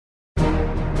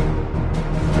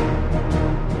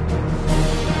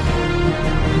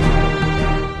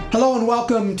Hello and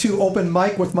welcome to Open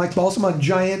Mic with Mike Balsam on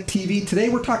Giant TV. Today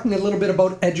we're talking a little bit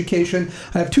about education.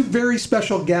 I have two very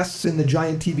special guests in the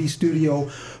Giant TV studio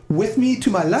with me.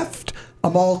 To my left,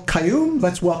 Amal Qayum.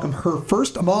 Let's welcome her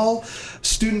first. Amal,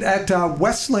 student at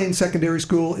West Lane Secondary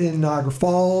School in Niagara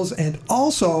Falls, and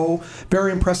also,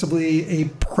 very impressively, a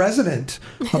president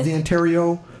of the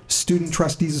Ontario Student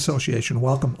Trustees Association.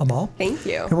 Welcome, Amal. Thank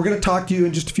you. And we're going to talk to you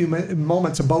in just a few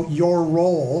moments about your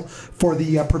role for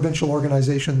the provincial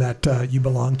organization that you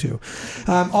belong to.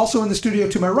 Also in the studio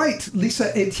to my right,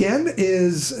 Lisa Etienne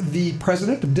is the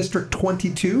president of District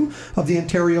 22 of the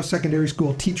Ontario Secondary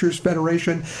School Teachers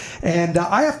Federation. And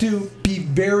I have to be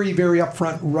very, very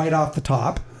upfront right off the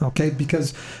top, okay,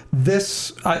 because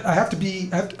this, I have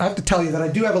to tell you that I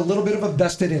do have a little bit of a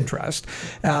vested interest.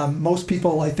 Most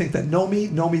people, I think, that know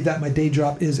me that my day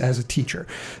job is as a teacher.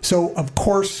 So, of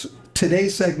course,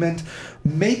 today's segment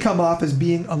may come off as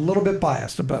being a little bit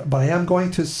biased, but I am going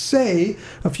to say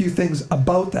a few things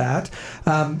about that.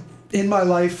 In my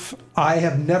life, I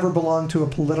have never belonged to a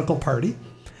political party.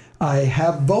 I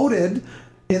have voted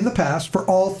in the past for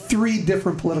all three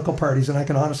different political parties, and I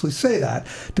can honestly say that,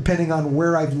 depending on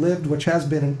where I've lived, which has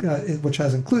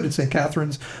included St.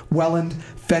 Catharines, Welland,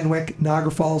 Fenwick,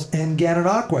 Niagara Falls, and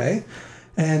Gananoque.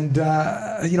 And,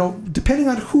 depending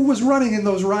on who was running in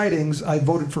those ridings, I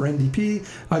voted for NDP,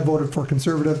 I voted for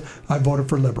Conservative, I voted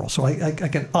for Liberal. So I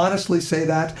can honestly say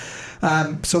that.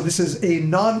 So this is a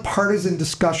nonpartisan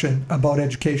discussion about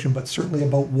education, but certainly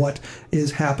about what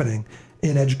is happening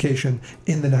in education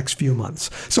in the next few months.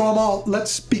 So Amal,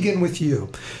 let's begin with you.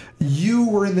 You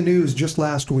were in the news just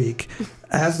last week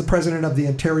as the president of the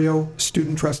Ontario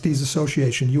Student Trustees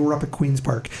Association. You were up at Queen's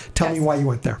Park. Tell me why you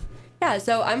went there. Yeah,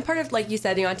 so I'm part of, like you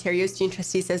said, the Ontario Student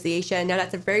Trustees Association. Now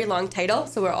that's a very long title,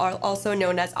 so we're also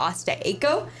known as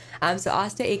OSTA-ACO. So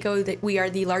OSTA-ACO, we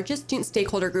are the largest student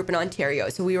stakeholder group in Ontario.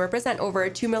 So we represent over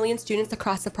 2 million students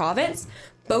across the province,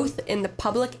 both in the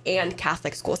public and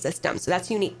Catholic school system. So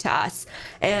that's unique to us.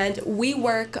 And we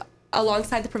work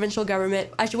alongside the provincial government,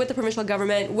 actually with the provincial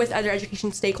government, with other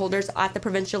education stakeholders at the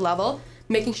provincial level,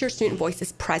 making sure student voice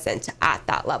is present at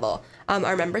that level.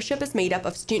 Our membership is made up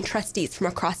of student trustees from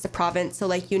across the province. So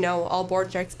like you know, all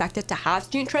boards are expected to have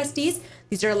student trustees.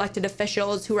 These are elected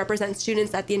officials who represent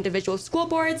students at the individual school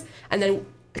boards, and then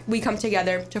we come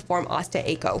together to form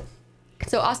OSTA-ACO.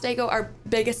 So OSTA-ACO, our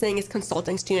biggest thing is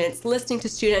consulting students, listening to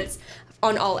students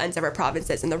on all ends of our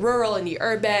provinces, in the rural, in the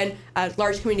urban,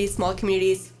 large communities, small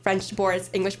communities, French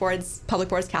boards, English boards, public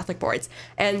boards, Catholic boards.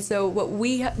 And so what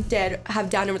we have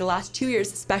done over the last 2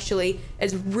 years especially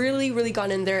is really gone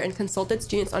in there and consulted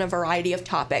students on a variety of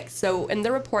topics. So in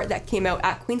the report that came out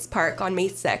at Queen's Park on May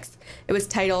 6th, it was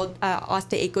titled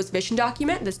OSTA-ACO's Vision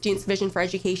Document, the Student's Vision for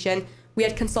Education. We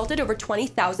had consulted over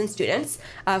 20,000 students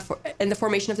in the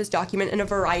formation of this document in a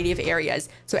variety of areas.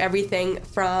 So everything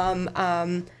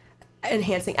from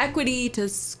enhancing equity to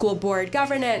school board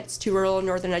governance to rural and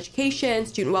northern education,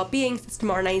 student well-being, system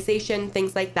modernization,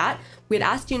 things like that. We had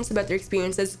asked students about their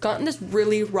experiences, gotten this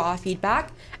really raw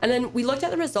feedback, and then we looked at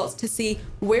the results to see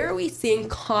where are we seeing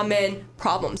common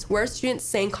problems, where are students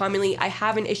saying commonly, I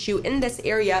have an issue in this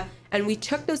area, and we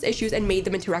took those issues and made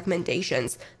them into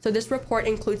recommendations. So this report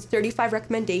includes 35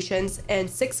 recommendations and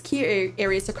 6 key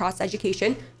areas across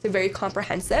education, so very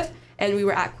comprehensive. And we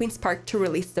were at Queen's Park to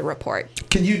release the report.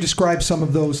 Can you describe some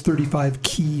of those 35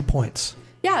 key points?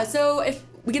 Yeah, so if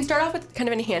we can start off with kind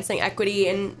of enhancing equity.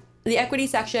 In the equity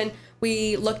section,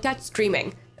 we looked at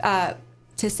streaming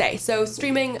to say. So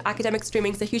streaming, academic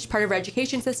streaming is a huge part of our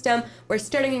education system. We're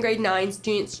starting in grade 9,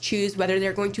 students choose whether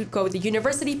they're going to go the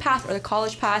university path or the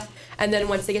college path. And then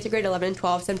once they get to grade 11 and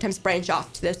 12, sometimes branch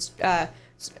off to this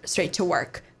straight to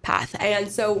work path. And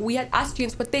so we had asked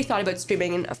students what they thought about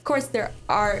streaming, and of course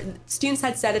students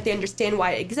had said that they understand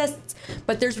why it exists,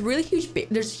 but there's really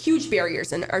huge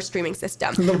barriers in our streaming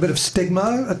system. A little bit of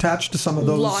stigma attached to some of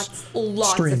those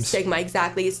lots streams. Of stigma,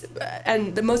 exactly.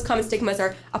 And the most common stigmas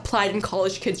are applied in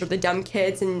college kids are the dumb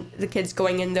kids, and the kids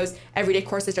going in those everyday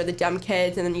courses are the dumb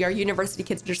kids, and then your university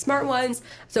kids are smart ones.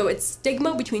 So it's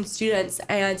stigma between students,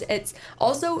 and it's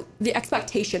also the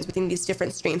expectations within these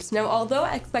different streams. Now, although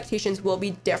expectations will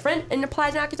be different in applied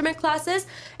and academic classes,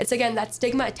 it's again that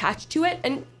stigma attached to it,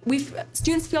 and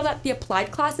students feel that the applied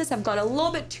classes have gone a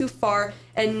little bit too far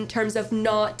in terms of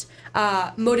not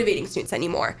motivating students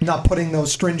anymore. Not putting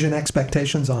those stringent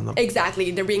expectations on them. Exactly.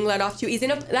 They're being let off too easy.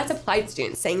 And that's applied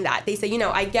students saying that. They say,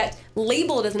 I get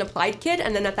labeled as an applied kid,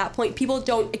 and then at that point, people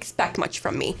don't expect much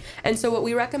from me. And so what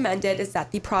we recommended is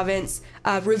that the province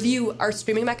review our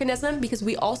streaming mechanism, because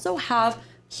we also have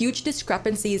huge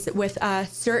discrepancies with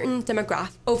certain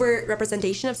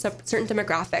over-representation of certain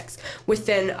demographics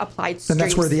within applied streams. And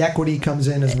that's where the equity comes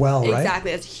in as well, right?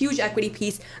 Exactly. It's a huge equity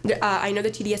piece. I know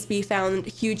the TDSB found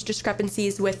huge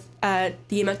discrepancies with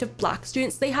the amount of Black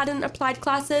students they had in applied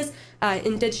classes.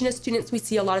 Indigenous students, we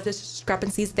see a lot of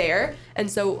discrepancies there. And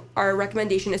so our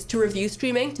recommendation is to review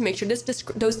streaming to make sure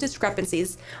those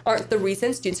discrepancies aren't the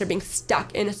reason students are being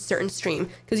stuck in a certain stream.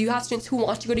 Because you have students who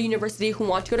want to go to university, who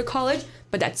want to go to college,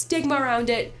 but that stigma around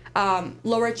it,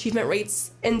 lower achievement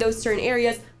rates in those certain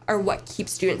areas are what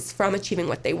keeps students from achieving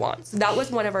what they want. So that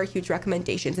was one of our huge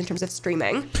recommendations in terms of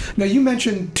streaming. Now, you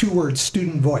mentioned two words,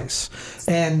 student voice.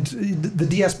 And the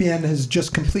DSBN has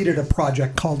just completed a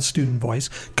project called Student Voice,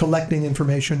 collecting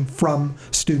information from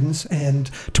students. And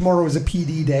tomorrow is a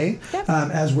PD day,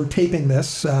 as we're taping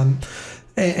this.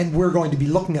 And we're going to be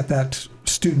looking at that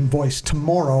student voice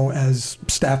tomorrow as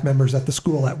staff members at the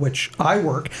school at which I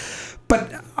work.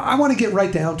 But I want to get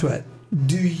right down to it.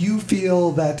 Do you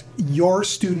feel that your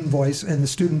student voice and the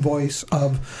student voice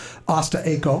of Asta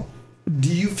Eco, do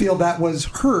you feel that was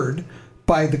heard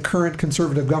by the current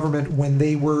Conservative government when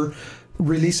they were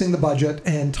releasing the budget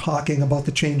and talking about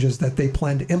the changes that they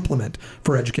plan to implement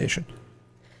for education?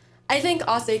 I think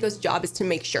Asta Eco's job is to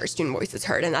make sure student voice is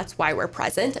heard, and that's why we're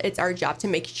present. It's our job to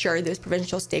make sure those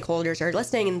provincial stakeholders are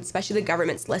listening, and especially the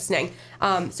government's listening.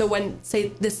 So when,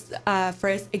 say, this, for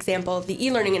example, the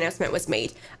e-learning announcement was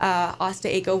made,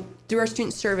 Asta Eco, through our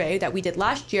student survey that we did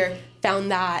last year,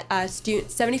 found that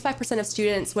 75% of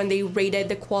students, when they rated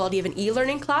the quality of an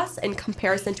e-learning class in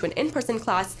comparison to an in-person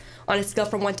class on a scale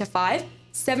from 1 to 5,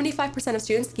 75% of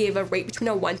students gave a rate between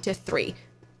a 1 to 3.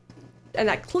 And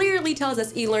that clearly tells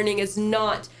us e-learning is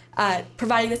not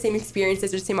providing the same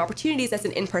experiences or the same opportunities as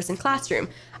an in-person classroom.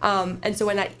 And so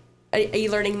when that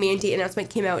e-learning mandate announcement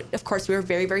came out, of course, we were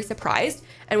very, very surprised.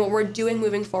 And what we're doing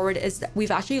moving forward is that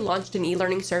we've actually launched an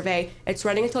e-learning survey. It's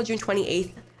running until June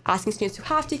 28th, asking students who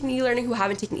have taken e-learning, who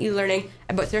haven't taken e-learning,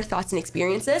 about their thoughts and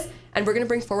experiences. And we're going to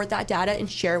bring forward that data and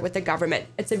share it with the government.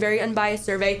 It's a very unbiased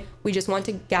survey. We just want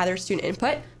to gather student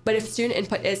input. But if student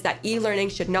input is that e-learning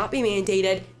should not be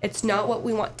mandated, it's not what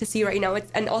we want to see right now,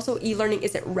 and also e-learning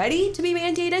isn't ready to be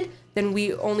mandated, then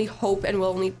we only hope and will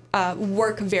only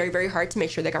work very, very hard to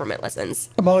make sure the government listens.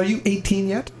 Amal, are you 18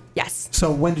 yet? Yes.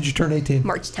 So when did you turn 18?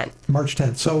 March 10th. March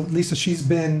 10th. So Lisa, she's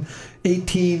been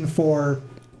 18 for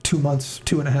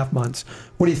 2.5 months.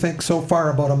 What do you think so far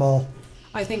about Amal?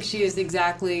 I think she is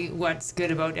exactly what's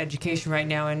good about education right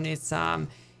now, and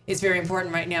it's very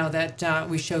important right now that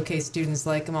we showcase students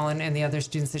like Amal and the other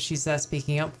students that she's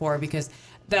speaking up for, because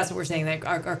that's what we're saying, that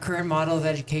our current model of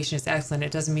education is excellent.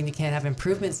 It doesn't mean you can't have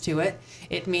improvements to it.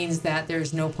 It means that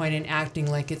there's no point in acting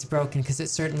like it's broken, because it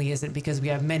certainly isn't, because we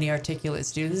have many articulate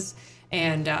students.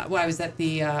 And I was at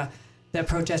the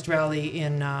protest rally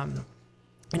in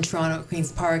Toronto at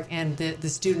Queen's Park, and the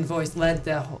student voice led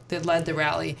the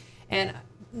rally. And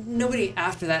nobody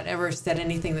after that ever said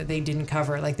anything that they didn't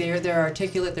cover. Like they're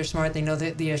articulate, they're smart, they know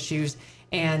the issues,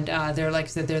 and they're, like I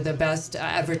said, they're the best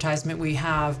advertisement we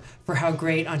have for how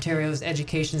great Ontario's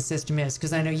education system is.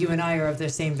 Because I know you and I are of the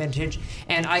same vintage,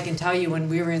 and I can tell you, when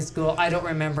we were in school, I don't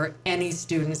remember any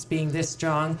students being this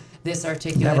strong, this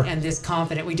articulate, Never. and this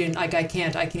confident. We didn't. I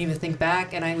can even think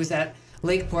back, and I was at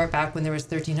Lakeport back when there was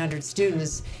 1,300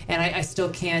 students, and I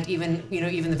still can't, even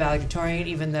the valedictorian,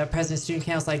 even the president of student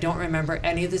council, I don't remember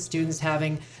any of the students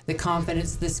having the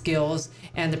confidence, the skills,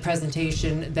 and the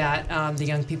presentation that the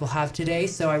young people have today.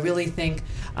 So I really think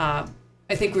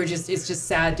it's just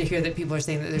sad to hear that people are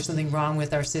saying that there's something wrong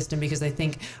with our system, because I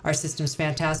think our system's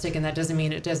fantastic, and that doesn't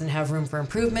mean it doesn't have room for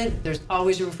improvement. There's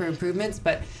always room for improvements,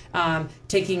 but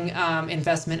taking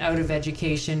investment out of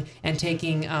education and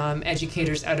taking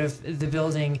educators out of the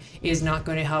building is not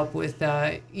going to help with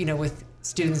with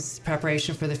students'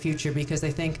 preparation for the future, because I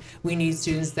think we need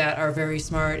students that are very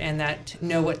smart and that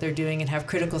know what they're doing and have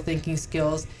critical thinking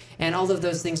skills, and all of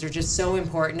those things are just so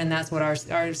important, and that's what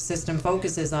our system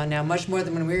focuses on now, much more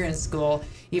than when we were in school,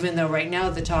 even though right now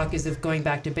the talk is of going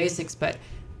back to basics. But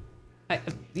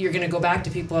you're going to go back to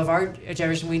people of our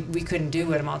generation, we couldn't do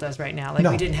what Amal does right now. Like,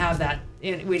 no. We didn't have that.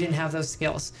 We didn't have those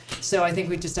skills. So I think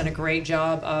we've just done a great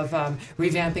job of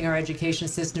revamping our education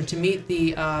system to meet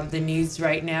the needs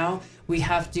right now. We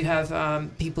have to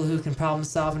have people who can problem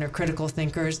solve and are critical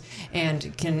thinkers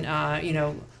and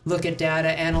can look at data,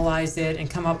 analyze it, and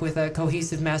come up with a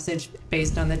cohesive message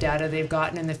based on the data they've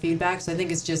gotten and the feedback. So I think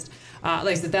it's just like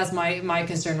I said, that's my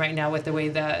concern right now with the way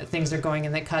that things are going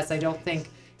in the cuts. I don't think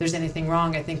there's anything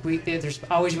wrong. I think there's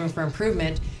always room for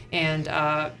improvement, and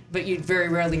but you very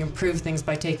rarely improve things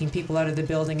by taking people out of the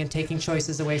building and taking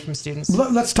choices away from students.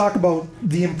 Let's talk about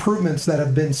the improvements that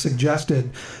have been suggested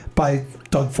by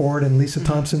Doug Ford and Lisa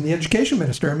Thompson, the education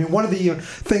minister. I mean, one of the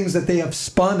things that they have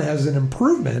spun as an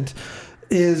improvement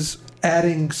is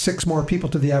adding 6 more people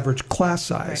to the average class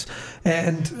size. Right.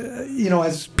 And,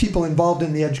 as people involved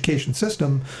in the education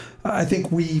system, I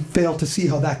think we fail to see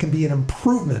how that can be an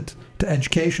improvement to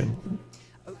education.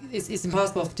 It's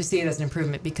impossible to see it as an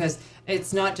improvement, because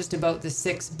it's not just about the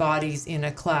 6 bodies in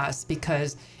a class,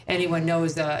 because anyone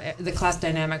knows the class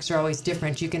dynamics are always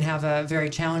different. You can have a very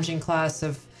challenging class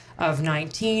of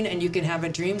 19, and you can have a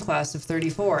dream class of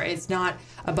 34. It's not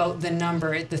about the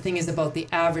number. The thing is about the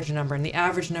average number, and the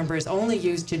average number is only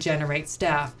used to generate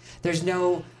staff. There's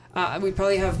no, we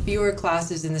probably have fewer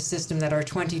classes in the system that are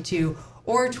 22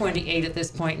 or 28 at this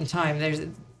point in time.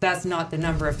 That's not the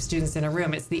number of students in a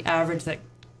room. It's the average that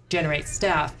generates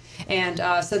staff. And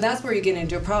so that's where you get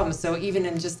into a problem. So even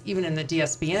in the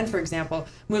DSBN, for example,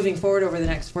 moving forward over the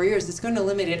next 4 years, it's going to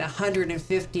eliminate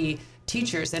 150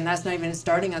 teachers, and that's not even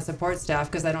starting on support staff,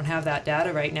 because I don't have that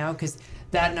data right now, because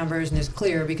that number isn't as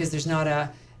clear, because there's not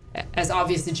as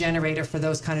obvious a generator for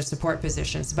those kind of support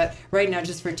positions. But right now,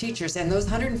 just for teachers, and those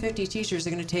 150 teachers are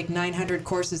going to take 900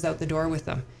 courses out the door with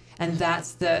them. And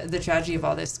that's the tragedy of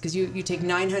all this, because you take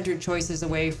 900 choices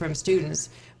away from students.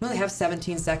 We only have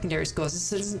 17 secondary schools.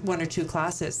 This isn't 1 or 2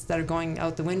 classes that are going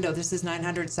out the window. This is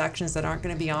 900 sections that aren't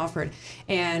going to be offered.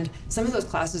 And some of those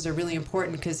classes are really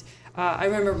important, because I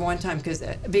remember one time, because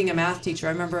being a math teacher,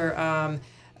 I remember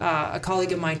a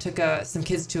colleague of mine took some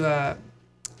kids to a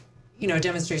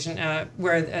demonstration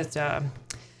where at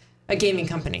a gaming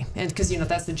company, and because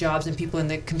that's the jobs and people in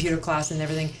the computer class and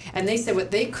everything, and they said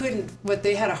what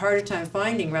they had a harder time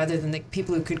finding, rather than the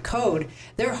people who could code,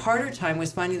 their harder time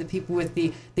was finding the people with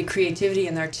the creativity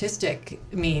and the artistic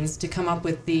means to come up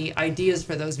with the ideas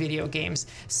for those video games.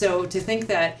 So to think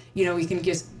that we can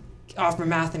just offer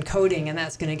math and coding and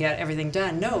that's going to get everything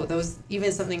done. No, even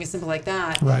something as simple like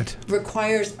that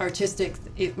requires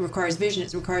it requires vision,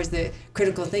 it requires the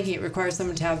critical thinking, it requires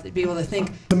someone to be able to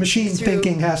think. The machine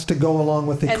thinking has to go along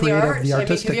with the creative, the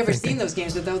artistic have you ever thinking. seen those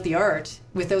games without the art,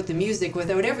 without the music,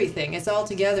 without everything? It's all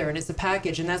together, and it's a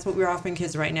package, and that's what we're offering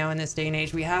kids right now in this day and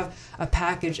age. We have a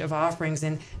package of offerings,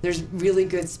 and there's really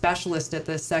good specialists at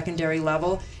the secondary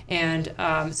level, and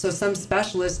so some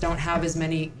specialists don't have as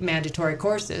many mandatory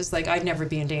courses. Like, I'd never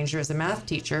be in danger as a math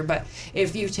teacher, but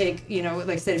if you take, like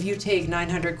I said, if you take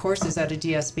 900 courses out of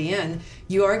DSBN,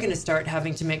 you are going to start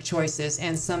having to make choices.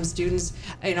 And some students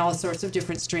in all sorts of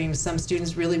different streams, some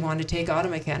students really want to take auto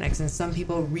mechanics, and some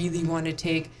people really want to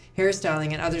take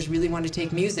hairstyling, and others really want to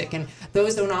take music, and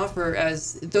those aren't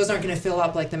going to fill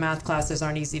up like the math classes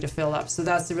aren't easy to fill up. So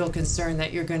that's the real concern,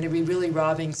 that you're going to be really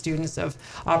robbing students of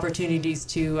opportunities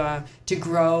to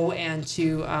grow and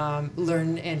to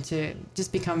learn and to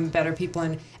just become better people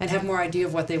and have more idea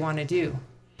of what they want to do.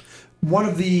 One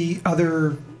of the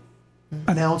other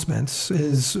announcements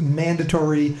is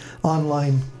mandatory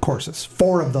online courses,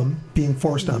 4 of them being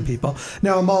forced on people.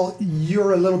 Now, Amal,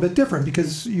 you're a little bit different,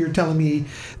 because you're telling me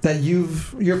that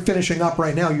you're finishing up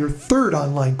right now your 3rd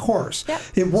online course. Yep.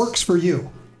 It works for you.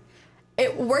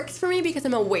 It works for me because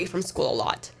I'm away from school a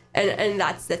lot. And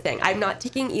that's the thing. I'm not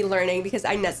taking e-learning because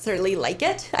I necessarily like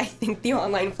it. I think the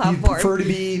online platform. You prefer to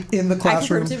be in the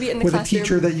classroom with a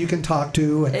teacher that you can talk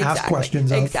to and ask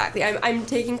questions of. Exactly. I'm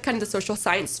taking kind of the social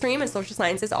science stream, and social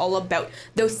science is all about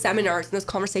those seminars and those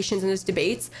conversations and those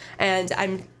debates. And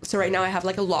so right now I have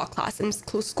like a law class in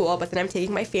school, but then I'm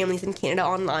taking my families in Canada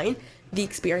online. The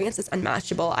experience is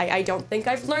unmatchable. I don't think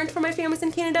I've learned from my families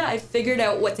in Canada. I've figured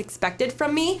out what's expected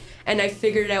from me, and I've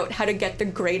figured out how to get the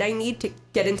grade I need to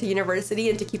get into university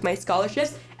and to keep my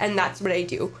scholarships, and that's what I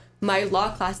do. My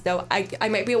law class, though, I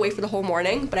might be away for the whole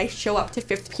morning, but I show up to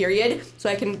 5th period so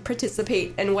I can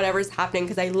participate in whatever's happening,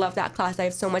 because I love that class. I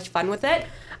have so much fun with it.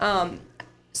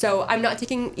 So I'm not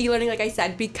taking e-learning, like I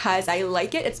said, because I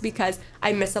like it. It's because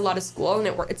I miss a lot of school, and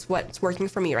it's what's working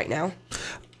for me right now.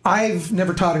 I've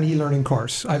never taught an e-learning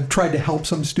course. I've tried to help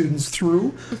some students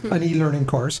through an e-learning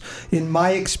course. In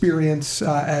my experience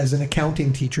as an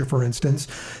accounting teacher, for instance,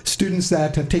 students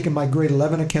that have taken my grade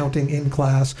 11 accounting in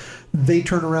class, they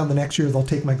turn around the next year, they'll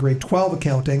take my grade 12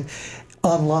 accounting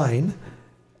online,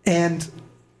 and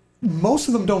most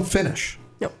of them don't finish.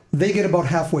 No. They get about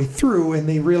halfway through and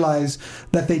they realize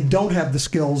that they don't have the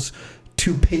skills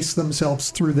to pace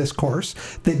themselves through this course.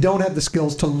 They don't have the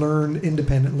skills to learn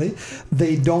independently.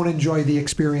 They don't enjoy the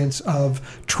experience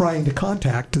of trying to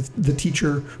contact the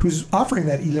teacher who's offering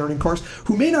that e-learning course,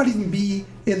 who may not even be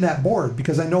in that board,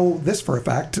 because I know this for a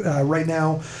fact. Right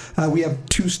now, we have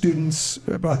two students,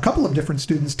 a couple of different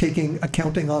students taking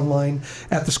accounting online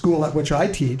at the school at which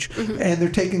I teach, and they're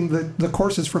taking the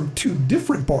courses from two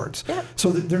different boards. Yep.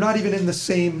 So that they're not even in the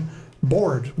same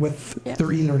board with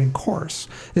their e-learning course.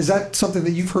 Is that something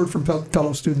that you've heard from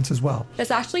fellow students as well? That's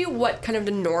actually what kind of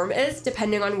the norm is,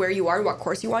 depending on where you are and what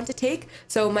course you want to take.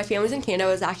 So my family's in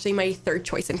Canada was actually my third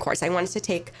choice in course. I wanted to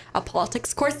take a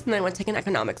politics course, and I wanted to take an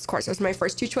economics course. Those were my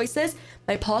first two choices.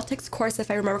 My politics course, if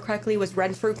I remember correctly, was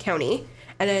Renfrew County,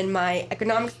 and then my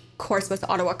economics course was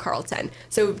Ottawa Carleton.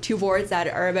 So two boards that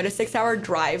are about a 6-hour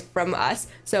drive from us.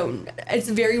 So it's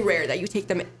very rare that you take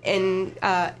them in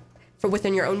for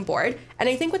within your own board. And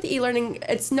I think with the e-learning,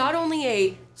 it's not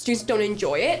only students don't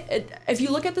enjoy it. If you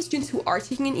look at the students who are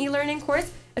taking an e-learning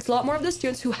course, it's a lot more of the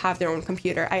students who have their own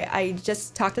computer. I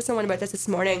just talked to someone about this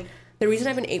morning. The reason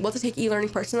I've been able to take e-learning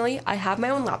personally, I have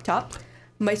my own laptop.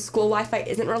 My school Wi-Fi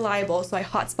isn't reliable, so I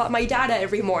hotspot my data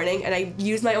every morning, and I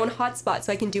use my own hotspot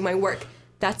so I can do my work.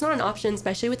 That's not an option,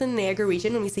 especially within the Niagara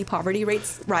region when we see poverty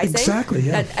rates rising. Exactly,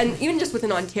 yeah. And even just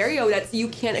within Ontario, you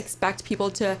can't expect people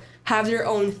to have their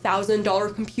own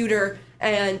 $1,000 computer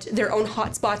and their own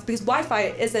hotspots, because Wi-Fi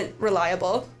isn't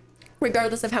reliable,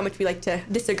 regardless of how much we like to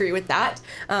disagree with that.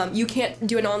 You can't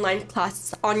do an online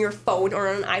class on your phone or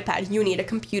on an iPad. You need a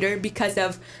computer because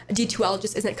of D2L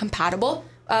just isn't compatible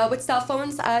with cell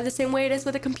phones the same way it is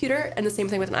with a computer, and the same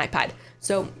thing with an iPad.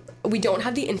 So we don't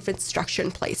have the infrastructure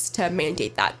in place to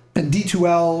mandate that. And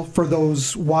D2L, for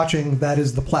those watching, that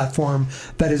is the platform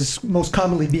that is most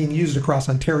commonly being used across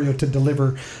Ontario to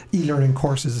deliver e-learning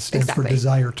courses. It stands for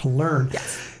Desire to Learn.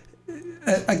 Yes.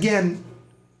 Again,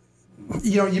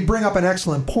 you bring up an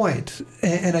excellent point,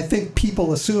 and I think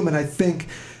people assume, and I think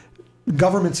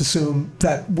governments assume,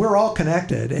 that we're all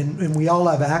connected and we all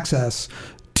have access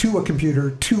to a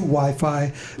computer, to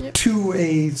Wi-Fi, to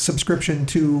a subscription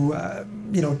to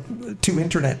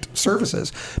internet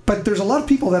services. But there's a lot of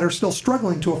people that are still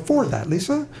struggling to afford that,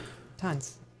 Lisa.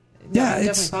 Tons. Yeah,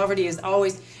 definitely. Poverty is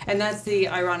always, and that's the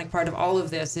ironic part of all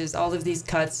of this, is all of these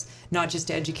cuts, not just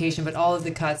to education, but all of the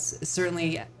cuts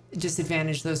certainly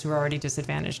disadvantage those who are already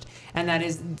disadvantaged. And that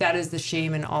is the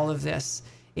shame in all of this.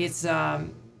 It's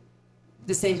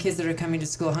the same kids that are coming to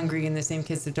school hungry, and the same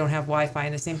kids that don't have Wi-Fi,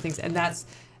 and the same things. And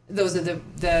those are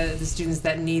the students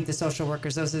that need the social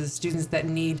workers. Those are the students that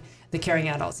need the caring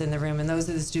adults in the room. And those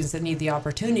are the students that need the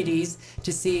opportunities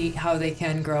to see how they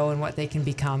can grow and what they can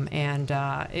become. And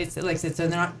it's like I said, so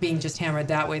they're not being just hammered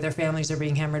that way. Their families are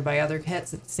being hammered by other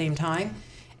hits at the same time.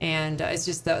 And it's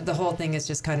just the whole thing is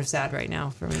just kind of sad right now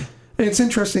for me. It's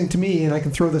interesting to me, and I can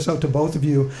throw this out to both of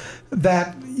you,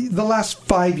 that the last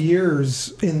 5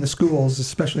 years in the schools,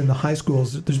 especially in the high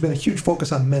schools, there's been a huge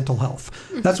focus on mental health.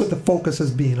 That's what the focus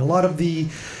has been. A lot of the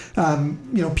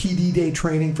PD day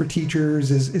training for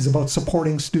teachers is about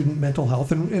supporting student mental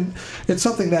health, and it's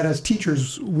something that as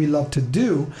teachers we love to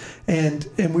do, and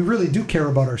we really do care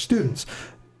about our students.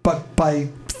 But by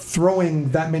throwing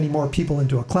that many more people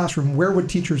into a classroom, where would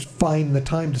teachers find the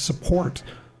time to support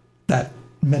that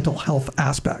mental health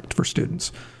aspect for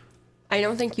students? I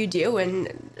don't think you do.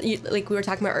 And like we were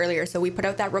talking about earlier, so we put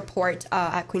out that report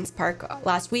at Queen's Park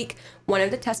last week. One of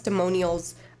the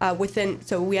testimonials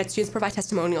so we had students provide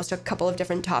testimonials to a couple of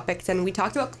different topics, and we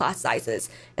talked about class sizes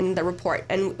in the report.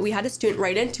 And we had a student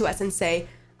write into us and say,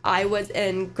 I was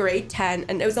in grade 10,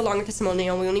 and it was a longer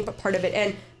testimonial, and we only put part of it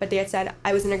in, but they had said,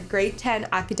 I was in a grade 10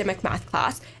 academic math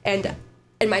class, and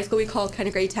in my school, we call kind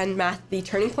of grade 10 math the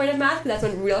turning point of math, because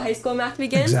that's when real high school math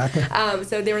begins. Exactly.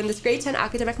 So they were in this grade 10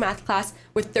 academic math class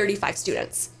with 35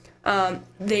 students.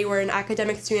 They were an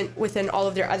academic student within all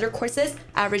of their other courses,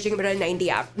 averaging about a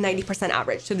 90%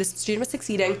 average. So this student was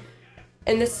succeeding.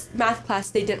 In this math class,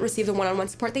 they didn't receive the one-on-one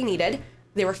support they needed.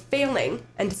 They were failing,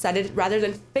 and decided rather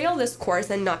than fail this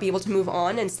course and not be able to move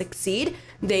on and succeed,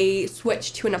 they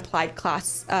switched to an applied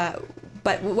class.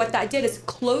 But what that did is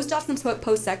closed off some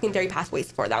post-secondary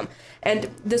pathways for them. And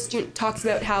the student talks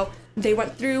about how they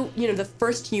went through, the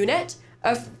first unit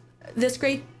of this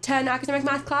grade 10 academic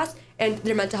math class, and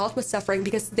their mental health was suffering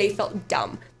because they felt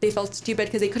dumb. They felt stupid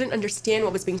because they couldn't understand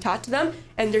what was being taught to them,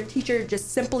 and their teacher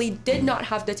just simply did not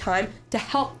have the time to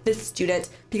help this student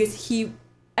because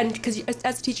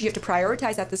as a teacher, you have to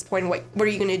prioritize at this point, what are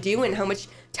you going to do and how much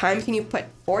time can you put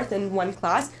forth in one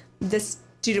class. This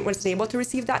student wasn't able to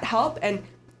receive that help, and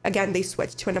again, they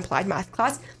switched to an applied math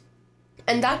class.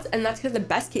 And that's kind of the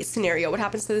best case scenario. What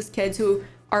happens to those kids who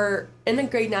are in a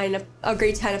grade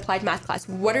 10 applied math class,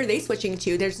 what are they switching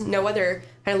to? There's no other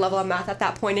kind of level of math at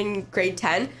that point in grade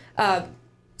 10.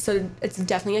 So it's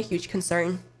definitely a huge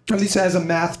concern. Lisa, as a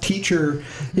math teacher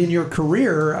in your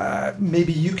career,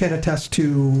 maybe you can attest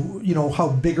to, how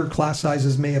bigger class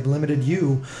sizes may have limited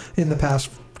you in the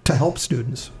past to help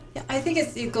students. Yeah, I think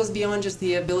it goes beyond just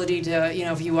the ability to,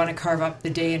 if you want to carve up the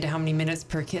day into how many minutes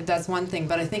per kid, that's one thing.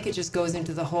 But I think it just goes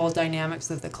into the whole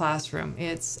dynamics of the classroom.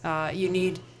 It's, you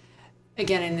need,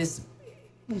 again, in this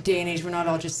day and age, we're not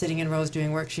all just sitting in rows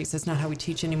doing worksheets. That's not how we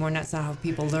teach anymore, and that's not how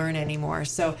people learn anymore.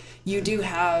 So you do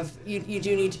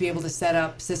need to be able to set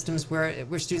up systems where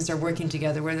students are working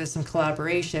together, where there's some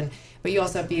collaboration, but you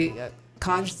also have to be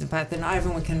conscious of the fact that not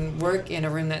everyone can work in a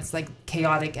room that's like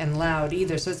chaotic and loud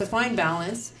either. So it's a fine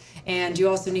balance. And you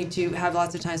also need to have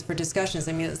lots of times for discussions.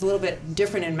 I mean, it's a little bit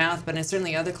different in math, but in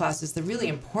certainly other classes, the really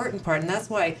important part, and that's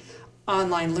why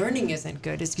online learning isn't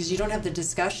good, is because you don't have the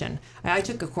discussion. I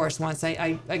took a course once.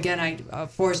 I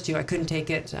forced to. I couldn't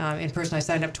take it in person. I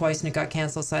signed up twice and it got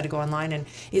canceled, so I had to go online. And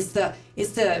it's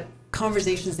the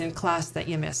conversations in class that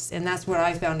you miss, and that's what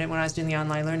I found when I was doing the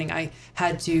online learning. I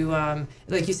had to,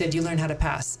 like you said, you learn how to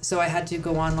pass. So I had to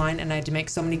go online and I had to make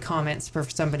so many comments for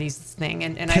somebody's thing,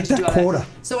 and I had to do that quota.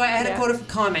 So I had a quota for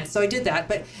comments. So I did that,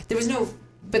 but there was no.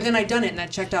 But then I'd done it and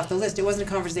that checked off the list. It wasn't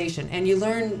a conversation, and you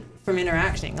learn from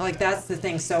interacting. Like that's the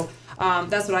thing. So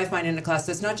that's what I find in a class.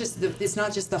 So it's not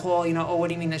just the whole, oh, what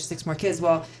do you mean there's 6 more kids?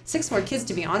 Well, 6 more kids,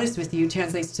 to be honest with you,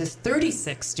 translates to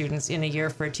 36 students in a year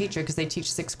for a teacher because they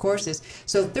teach 6 courses.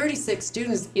 So 36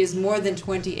 students is more than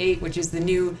 28, which is the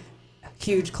new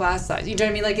huge class size. You know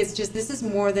what I mean? Like it's just, this is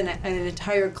more than an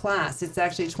entire class. It's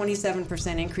actually a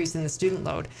 27% increase in the student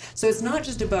load. So it's not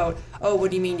just about, oh, what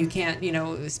do you mean you can't,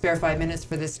 spare 5 minutes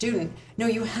for this student? No,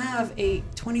 you have a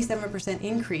 27%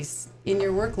 increase in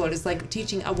your workload. It's like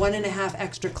teaching 1.5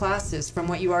 extra classes from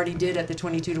what you already did at the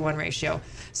 22-to-1 ratio.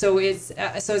 So it's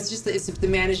the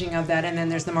managing of that, and then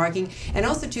there's the marking, and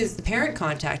also too is the parent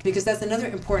contact, because that's another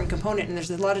important component. And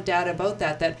there's a lot of data about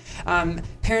that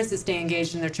parents that stay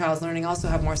engaged in their child's learning also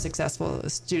have more successful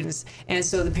students. And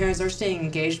so the parents are staying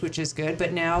engaged, which is good.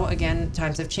 But now again,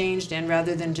 times have changed, and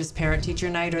rather than just parent-teacher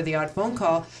night or the odd phone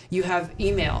call, you have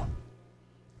email.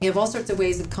 You have all sorts of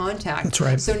ways of contact. That's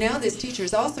right. So now this teacher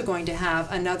is also going to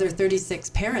have another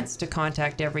 36 parents to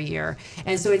contact every year.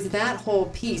 And so it's that whole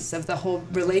piece of the whole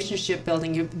relationship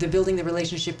building, building the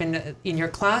relationship in your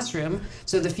classroom.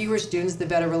 So the fewer students, the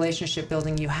better relationship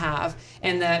building you have.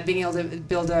 And being able to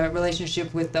build a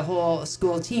relationship with the whole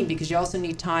school team, because you also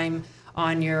need time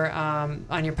on your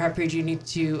prep period. You need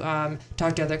to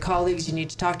talk to other colleagues. You need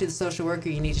to talk to the social worker.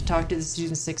 You need to talk to the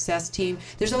student success team.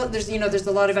 There's a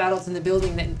lot of adults in the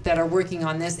building that are working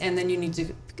on this, and then you need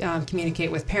to communicate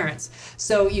with parents.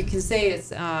 So you can say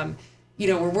it's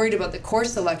we're worried about the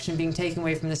course selection being taken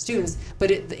away from the students, but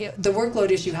the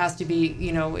workload issue has to be,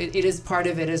 it is part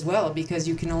of it as well, because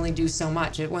you can only do so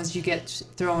much. Once you get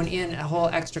thrown in a whole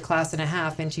extra class and a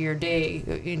half into your day,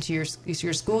 into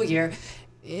your school year,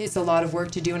 it's a lot of work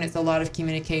to do, and it's a lot of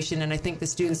communication, and I think the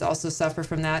students also suffer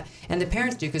from that, and the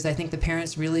parents do, because I think the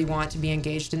parents really want to be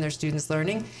engaged in their students'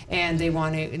 learning, and they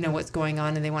want to know what's going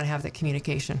on, and they want to have that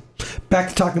communication. Back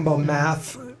to talking about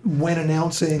math, when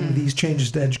announcing these changes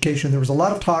to education, there was a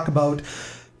lot of talk about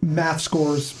math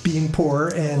scores being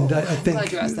poor, and I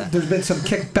think there's been some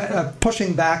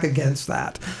pushing back against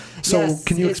that. So yes,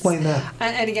 can you explain that?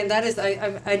 And again, that is,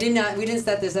 we didn't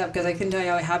set this up because I couldn't tell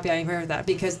you how happy I am with that,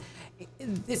 because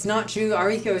it's not true. Our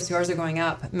EQ scores are going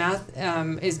up. Math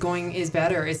is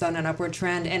better. It's on an upward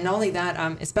trend. And not only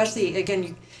that, especially, again,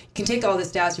 you can take all the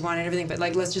stats you want and everything, but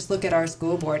let's just look at our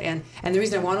school board. And the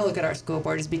reason I want to look at our school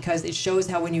board is because it shows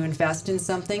how when you invest in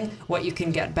something, what you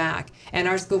can get back. And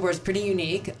our school board is pretty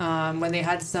unique. When they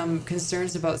had some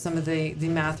concerns about some of the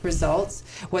math results,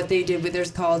 what they did,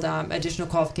 there's called additional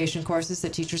qualification courses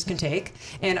that teachers can take.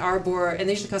 And our board, and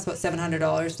they usually cost about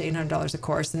 $700 to $800 a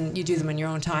course, and you do them in your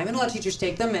own time. And a lot of teachers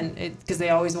take them, and because they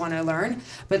always want to learn.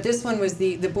 But this one was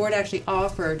the board actually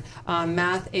offered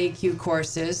math AQ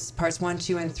courses, parts 1,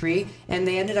 2, and 3, and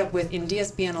they ended up with, in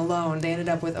DSBN alone, they ended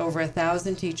up with over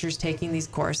 1,000 teachers taking these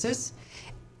courses,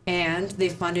 and they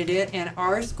funded it, and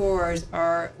our scores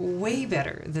are way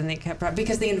better than they kept,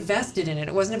 because they invested in it.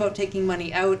 It wasn't about taking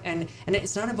money out, and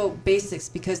it's not about basics,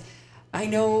 because I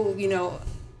know,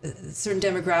 certain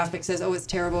demographic says, oh, it's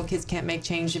terrible, kids can't make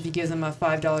change if you give them a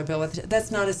 $5 bill.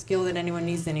 That's not a skill that anyone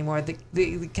needs anymore.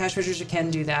 The cash register can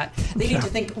do that. They need to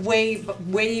think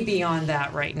way beyond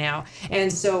that right now.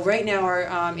 And so right now, our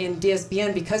in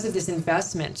DSBN, because of this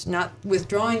investment, not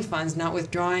withdrawing funds, not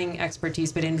withdrawing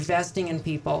expertise, but investing in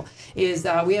people, is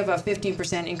we have a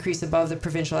 15% increase above the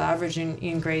provincial average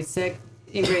in grade 6.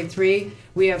 In grade 3,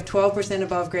 we have 12%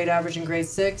 above grade average in grade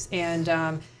 6,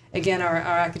 and again, our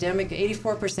academic,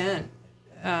 84%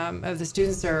 of the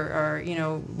students are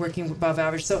working above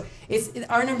average. So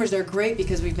our numbers are great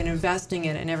because we've been investing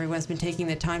in it, and everyone's been taking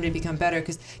the time to become better.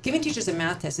 Because giving teachers a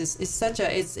math test is such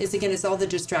a it's all the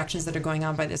distractions that are going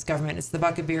on by this government. It's the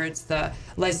bucket beer, it's the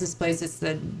license plates, it's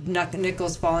the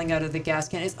nickels falling out of the gas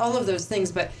can. It's all of those things,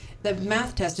 but the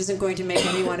math test isn't going to make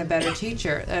anyone a better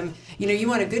teacher. You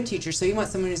want a good teacher, so you want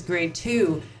someone who's grade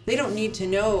 2. They don't need to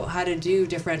know how to do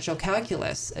differential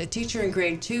calculus. A teacher in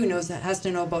grade 2 has to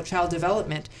know about child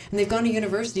development, and they've gone to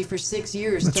university for 6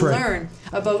 years to learn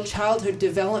about childhood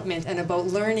development and about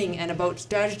learning and about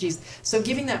strategies. So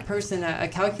giving that person a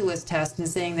calculus test and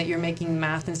saying that you're making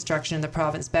math instruction in the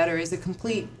province better is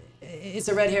it's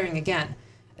a red herring again.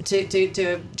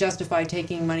 To justify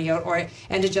taking money out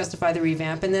and to justify the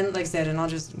revamp. And then, like I said, and I'll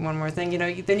just one more thing,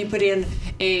 then you put in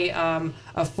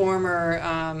a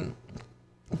former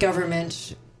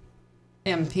government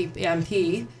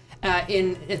MP at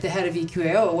the head of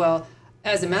EQAO. Well,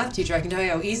 as a math teacher, I can tell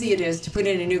you how easy it is to put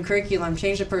in a new curriculum,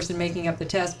 change the person making up the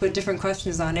test, put different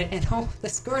questions on it, and the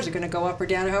scores are going to go up or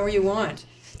down however you want.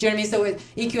 Do you know what I mean? So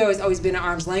EQAO has always been at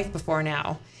arm's length before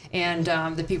now. And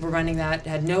the people running that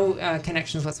had no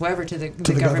connections whatsoever to the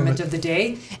government of the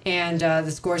day. And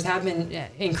the scores have been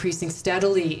increasing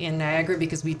steadily in Niagara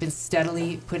because we've been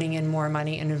steadily putting in more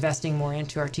money and investing more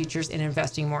into our teachers and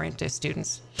investing more into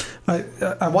students.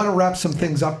 I want to wrap some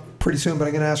things up pretty soon, but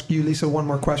I'm going to ask you, Lisa, one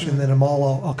more question, and then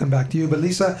Amal, I'll come back to you. But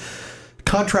Lisa,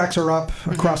 contracts are up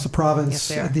across the province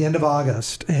at the end of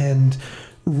August. And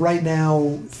right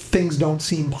now, things don't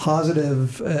seem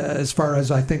positive as far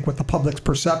as I think what the public's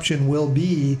perception will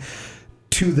be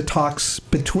to the talks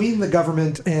between the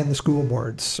government and the school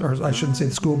boards, or I shouldn't say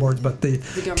the school boards, but the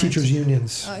teachers'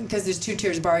 unions. Because there's 2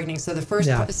 tiers bargaining. So the first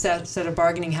set of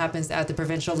bargaining happens at the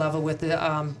provincial level with the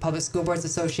Public School Boards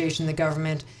Association, the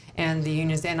government, and the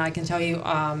unions. And I can tell you,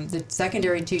 the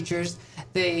secondary teachers,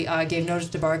 they gave notice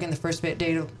to bargain the first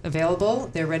day available.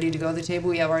 They're ready to go to the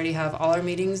table. We already have all our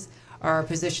meetings. Our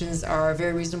positions are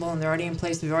very reasonable, and they're already in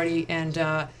place. They've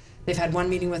had 1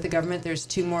 meeting with the government. There's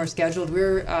 2 more scheduled.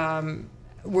 We're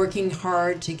working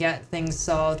hard to get things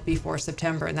solved before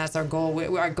September, and that's our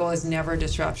goal. Our goal is never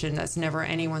disruption. That's never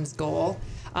anyone's goal.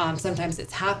 Sometimes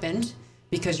it's happened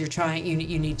because you're trying.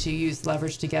 You need to use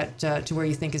leverage to get to where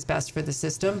you think is best for the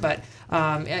system. But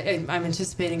I'm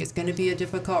anticipating it's going to be a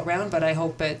difficult round, but I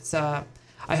hope it's.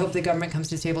 I hope the government comes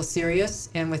to the table serious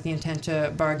and with the intent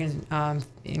to bargain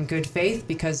in good faith,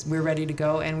 because we're ready to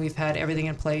go and we've had everything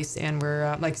in place, and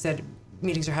we're, like I said,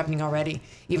 meetings are happening already,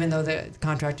 even though the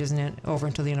contract isn't over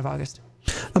until the end of August.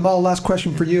 Amal, last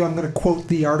question for you. I'm going to quote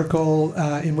the article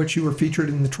in which you were featured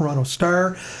in the Toronto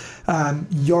Star.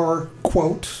 Your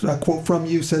quote, a quote from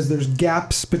you, says there's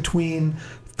gaps between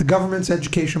the government's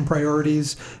education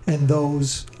priorities and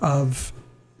those of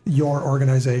your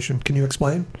organization. Can you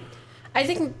explain? I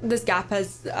think this gap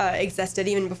has existed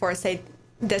even before, say,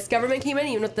 this government came in,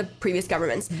 even with the previous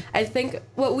governments. I think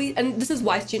and this is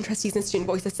why student trustees and student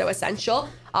voice is so essential.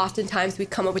 Oftentimes we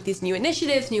come up with these new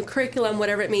initiatives, new curriculum,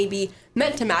 whatever it may be,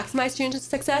 meant to maximize student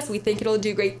success. We think it'll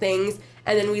do great things,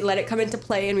 and then we let it come into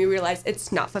play and we realize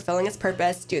it's not fulfilling its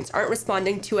purpose. Students aren't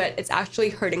responding to it. It's actually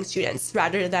hurting students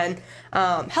rather than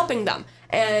helping them.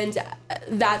 And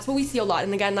that's what we see a lot.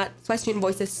 And again, that's why student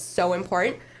voice is so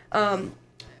important.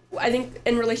 I think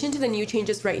in relation to the new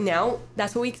changes right now,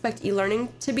 that's what we expect e-learning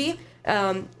to be.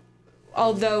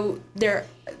 Although there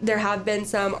have been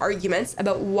some arguments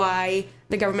about why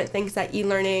the government thinks that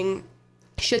e-learning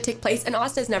should take place. And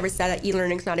OSTA has never said that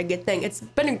e-learning is not a good thing. It's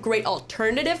been a great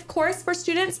alternative course for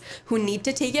students who need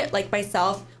to take it. Like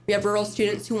myself, we have rural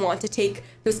students who want to take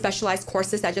those specialized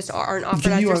courses that just aren't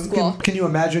offered at your school. Can you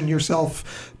imagine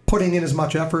yourself putting in as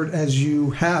much effort as you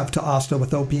have to OSTA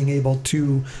without being able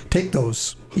to take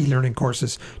those e-learning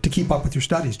courses to keep up with your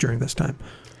studies during this time?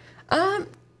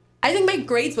 I think my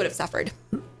grades would have suffered,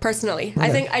 personally.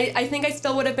 Okay. I think I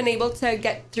still would have been able to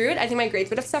get through it. I think my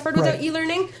grades would have suffered without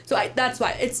e-learning. So that's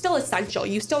why it's still essential.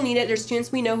 You still need it. There's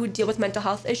students we know who deal with mental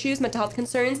health issues, mental health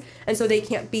concerns, and so they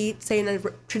can't be, say, in a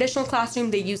traditional classroom.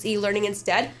 They use e-learning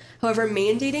instead. However,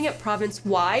 mandating it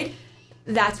province-wide,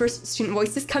 that's where student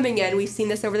voice is coming in. We've seen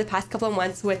this over the past couple of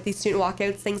months with these student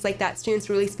walkouts, things like that, students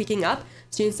really speaking up,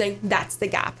 students saying that's the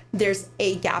gap. There's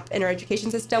a gap in our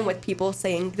education system with people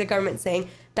saying, the government saying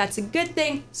that's a good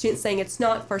thing, students saying it's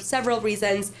not for several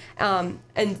reasons.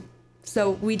 And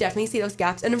so we definitely see those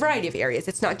gaps in a variety of areas.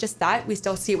 It's not just that, we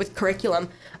still see it with curriculum,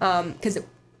 because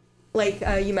like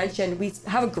you mentioned, we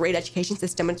have a great education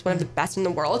system. It's one of the best in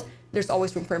the world. There's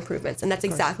always room for improvements. And that's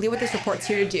exactly what this report's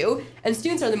here to do. And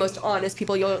students are the most honest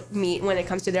people you'll meet when it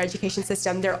comes to their education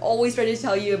system. They're always ready to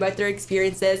tell you about their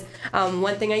experiences.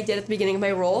 One thing I did at the beginning of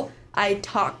my role, I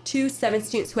talked to 7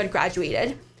 students who had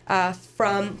graduated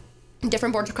from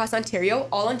different boards across Ontario,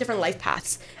 all on different life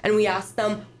paths. And we asked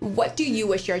them, what do you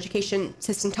wish your education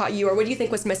system taught you, or what do you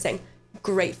think was missing?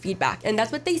 Great feedback. And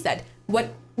that's what they said.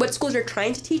 What schools are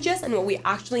trying to teach us and what we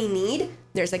actually need,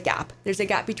 there's a gap. There's a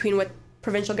gap between what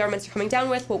provincial governments are coming down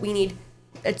with, what we need.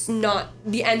 It's not,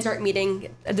 the ends aren't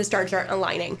meeting, the stars aren't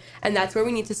aligning. And that's where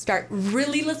we need to start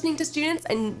really listening to students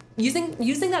and using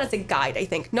that as a guide, I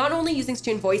think. Not only using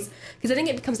student voice, because I think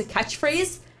it becomes a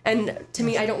catchphrase. And to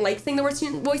me, I don't like saying the word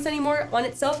student voice anymore on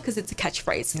itself, because it's a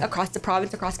catchphrase across the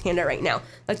province, across Canada right now.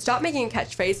 Let's stop making a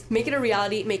catchphrase, make it a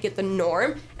reality, make it the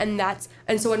norm. And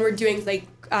so when we're doing like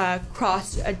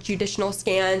cross-judicial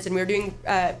scans and we're doing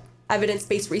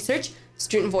evidence-based research,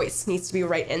 student voice needs to be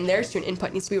right in there, student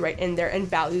input needs to be right in there, and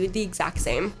valued the exact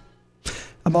same.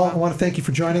 Amal, I want to thank you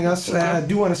for joining us. I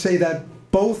do want to say that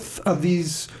both of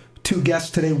these 2 guests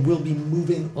today will be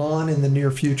moving on in the near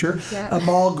future. Yeah.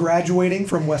 Amal graduating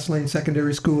from West Lane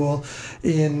Secondary School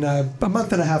in a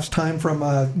month and a half's time from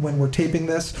when we're taping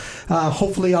this.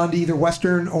 Hopefully on to either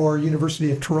Western or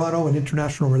University of Toronto in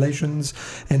International Relations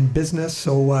and Business.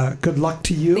 So good luck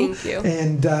to you. Thank you.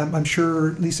 And I'm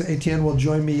sure Lisa Etienne will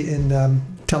join me in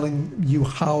telling you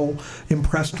how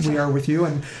impressed we are with you.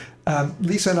 And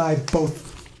Lisa and I both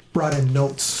brought in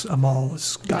notes.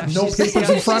 Amal's got no papers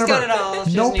in front of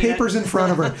her. No papers in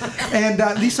front of her. And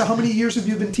Lisa, how many years have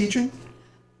you been teaching?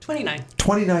 29.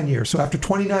 29 years. So after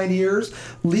 29 years,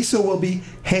 Lisa will be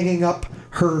hanging up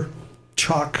her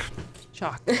chalk.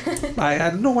 I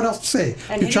don't know what else to say.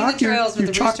 And hitting the trails with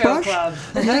the chalk Trail brush? Club.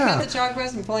 Yeah. Out the chalk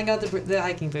brush and pulling out the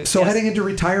hiking boots. So heading into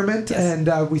retirement,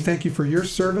 and we thank you for your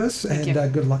service, and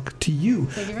good luck to you.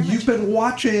 Thank you very much. You've been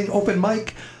watching Open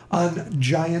Mic on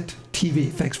Giant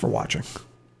TV. Thanks for watching.